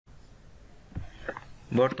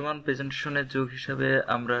বর্তমান প্রেজেন্টেশনের যুগ হিসাবে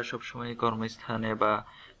আমরা সবসময় কর্মস্থানে বা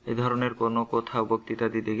এই ধরনের কোনো কোথাও বক্তৃতা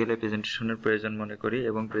দিতে গেলে প্রেজেন্টেশনের প্রয়োজন মনে করি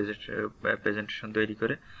এবং প্রেজেন্টেশন তৈরি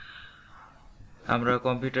করে আমরা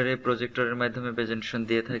কম্পিউটারে প্রজেক্টরের মাধ্যমে প্রেজেন্টেশন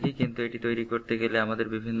দিয়ে থাকি, কিন্তু এটি তৈরি করতে গেলে আমাদের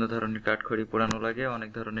বিভিন্ন ধরনের কাঠখড়ি পোড়ানো লাগে, অনেক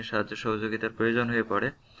ধরনের সাহায্য সহযোগিতার প্রয়োজন হয়ে পড়ে।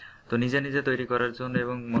 তো নিজে নিজে তৈরি করার জন্য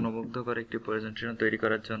এবং মনোমুগ্ধকর একটি প্রেজেন্টেশন তৈরি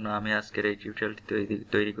করার জন্য আমি আজকের এই টিউটোরিয়ালটি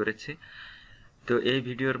তৈরি করেছি। তো এই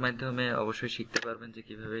ভিডিওর মাধ্যমে অবশ্যই শিখতে পারবেন যে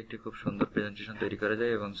কিভাবে একটি খুব সুন্দর প্রেজেন্টেশন তৈরি করা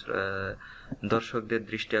যায় এবং দর্শকদের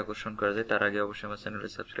দৃষ্টি আকর্ষণ করা যায়। তার আগে অবশ্যই আমার চ্যানেলে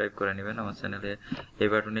সাবস্ক্রাইব করে নেবেন। আমার চ্যানেলে এই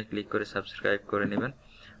বাটনে ক্লিক করে সাবস্ক্রাইব করে নেবেন।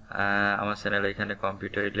 আমার চ্যানেলে এখানে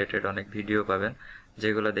কম্পিউটার রিলেটেড অনেক ভিডিও পাবেন,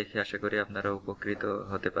 যেগুলো দেখে আশা করি আপনারা উপকৃত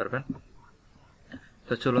হতে পারবেন।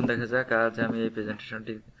 তো চলুন দেখা যাক আজ আমি এই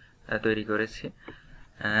প্রেজেন্টেশনটি তৈরি করেছি।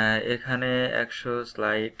 এখানে 100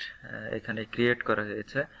 স্লাইড এখানে ক্রিয়েট করা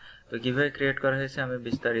হয়েছে। তো কিভাবে ক্রিয়েট করা হয়েছে আমি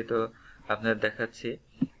বিস্তারিত আপনাদের দেখাচ্ছি।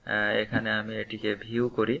 এখানে আমি এটিকে ভিউ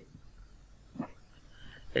করি।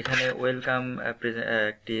 এখানে ওয়েলকাম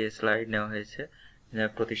একটি স্লাইড নেওয়া হয়েছে,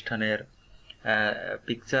 প্রতিষ্ঠানের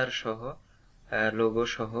পিকচার সহ লোগো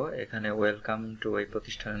সহ এখানে ওয়েলকাম টু এই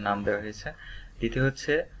প্রতিষ্ঠানের নাম দেওয়া হয়েছে। দ্বিতীয়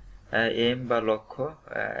হচ্ছে এম বা লক্ষ্য,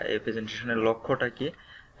 এই প্রেজেন্টেশনের লক্ষ্যটা কি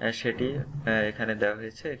সেটি এখানে দেওয়া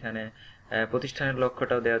হয়েছে। এখানে প্রতিষ্ঠানের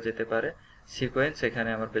লক্ষ্যটাও দেওয়া যেতে পারে। সিকোয়েন্স, এখানে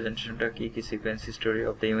আমার প্রেজেন্টেশনটা কি কি sequence, history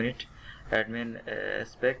of the unit, admin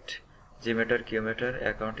aspect, জিমেটার, কিউমেটার,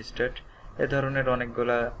 account state, এ ধরনের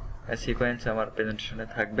অনেকগুলা সিকোয়েন্স আমার প্রেজেন্টেশনে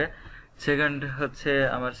থাকবে। সেকেন্ড হচ্ছে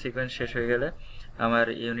আমার সিকোয়েন্স শেষ হয়ে গেলে আমার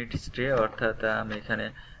ইউনিট হিস্ট্রি, অর্থাৎ আমি এখানে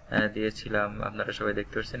দিয়েছিলাম, আপনারা সবাই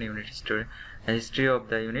দেখতে পাচ্ছেন unit history of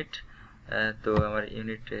the unit. তো আমার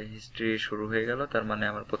ইউনিট হিস্ট্রি শুরু হয়ে গেল, তার মানে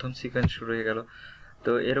আমার প্রথম সিকোয়েন্স শুরু হয়ে গেল।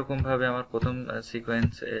 তো এরকম ভাবে আমার প্রথম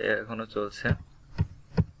সিকোয়েন্স এখনো চলছে।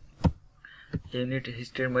 ইউনিট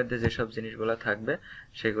হিস্ট্রির মধ্যে যেসব জিনিসগুলো থাকবে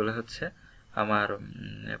সেগুলো হচ্ছে আমার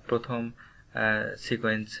প্রথম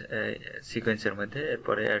সিকোয়েন্সের মধ্যে।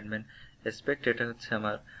 এরপরে অ্যাডমিন অ্যাসপেক্ট, এটা হচ্ছে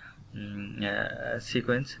আমার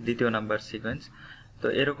সিকোয়েন্স, দ্বিতীয় নাম্বার সিকোয়েন্স। তো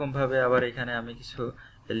এরকম ভাবে আবার এখানে আমি কিছু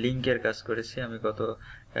লিঙ্কের কাজ করেছি। আমি গত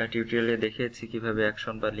টিউটোরিয়ালে দেখিয়েছি কিভাবে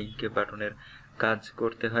অ্যাকশন বা লিঙ্কে বাটনের কাজ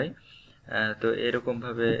করতে হয়। তো এরকম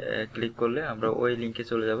ভাবে ক্লিক করলে আমরা ওই লিঙ্কে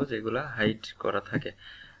চলে যাব যেগুলা হাইড করা থাকে।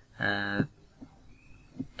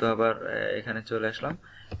 তো আবার এখানে চলে আসলাম।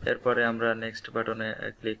 এরপরে আমরা নেক্সট বাটনে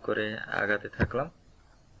ক্লিক করে আগাতে থাকলাম।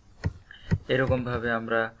 এরকম ভাবে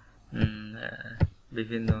আমরা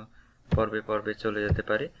বিভিন্ন পর্বে পর্বে চলে যেতে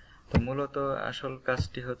পারি। তো মূলত আসল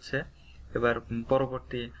কাজটি হচ্ছে এবার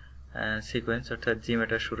পরবর্তী সিকোয়েন্স, অর্থাৎ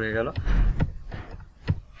জিমেটার শুরু হয়ে গেল।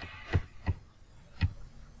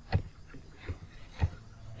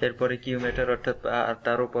 এরপরে কিউমেটার, অর্থাৎ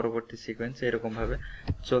তারও পরবর্তী সিকোয়েন্স, এরকম ভাবে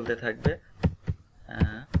চলতে থাকবে।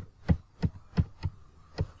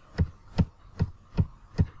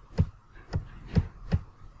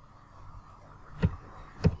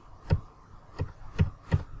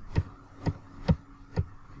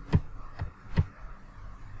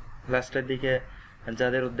 লাস্টের দিকে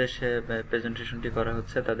যাদের উদ্দেশ্যে প্রেজেন্টেশনটি করা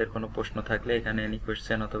হচ্ছে তাদের কোনো প্রশ্ন থাকলে এখানে এনি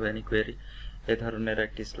কোয়েশ্চেন অথবা এনি কোয়েরি এ ধরনের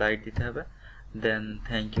একটি স্লাইড দিতে হবে, দেন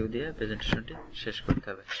থ্যাংক ইউ দিয়ে প্রেজেন্টেশনটি শেষ করতে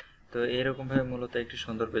হবে। তো এরকম ভাবে মূলত একটি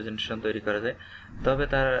সুন্দর প্রেজেন্টেশন তৈরি করা যায়। তবে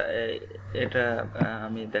এটা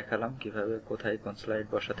আমি দেখালাম কিভাবে কোথায় কোন স্লাইড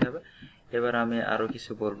বসাতে হবে। এবার আমি আরো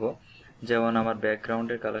কিছু বলবো, যেমন আমার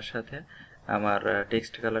ব্যাকগ্রাউন্ডের কালার সাথে আমার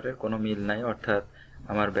টেক্সট কালারের কোনো মিল নাই, অর্থাৎ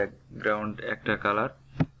আমার ব্যাকগ্রাউন্ড একটা কালার,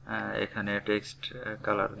 এখানে টেক্সট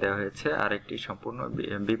কালার দেওয়া হয়েছে আরেকটি সম্পূর্ণ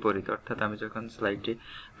বিপরীত। অর্থাৎ আমি যখন স্লাইডটি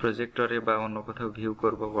প্রজেক্টরে বা অন্য কোথাও ভিউ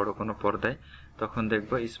করব বড় কোনো পর্দায়, তখন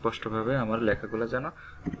দেখব স্পষ্টভাবে আমার লেখাগুলো যেন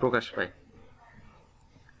প্রকাশ পায়।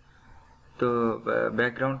 তো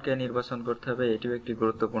ব্যাকগ্রাউন্ডকে নির্বাচন করতে হবে, এটিও একটি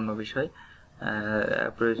গুরুত্বপূর্ণ বিষয়।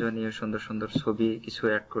 প্রয়োজনীয় সুন্দর সুন্দর ছবি কিছু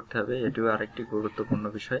অ্যাড করতে হবে, এটিও আরেকটি গুরুত্বপূর্ণ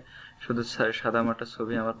বিষয়। শুধু সাদামাটা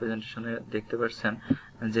ছবি আমার প্রেজেন্টেশনে দেখতে পাচ্ছেন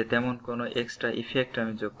যে তেমন কোনো এক্সট্রা ইফেক্ট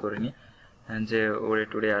আমি যোগ করিনি, যে ওড়ে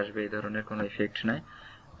টুড়ে আসবে এই ধরনের কোনো ইফেক্ট নাই।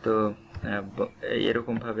 তো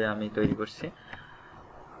এরকম ভাবে আমি তৈরি করছি।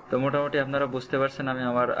 তো মোটামুটি আপনারা বুঝতে পারছেন। আমি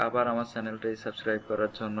আবার আমার চ্যানেলটাই সাবস্ক্রাইব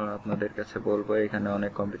করার জন্য আপনাদের কাছে বলবো, এখানে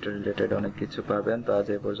অনেক কম্পিউটার রিলেটেড অনেক কিছু পাবেন। তো আজ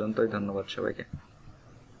এই পর্যন্তই, ধন্যবাদ সবাইকে।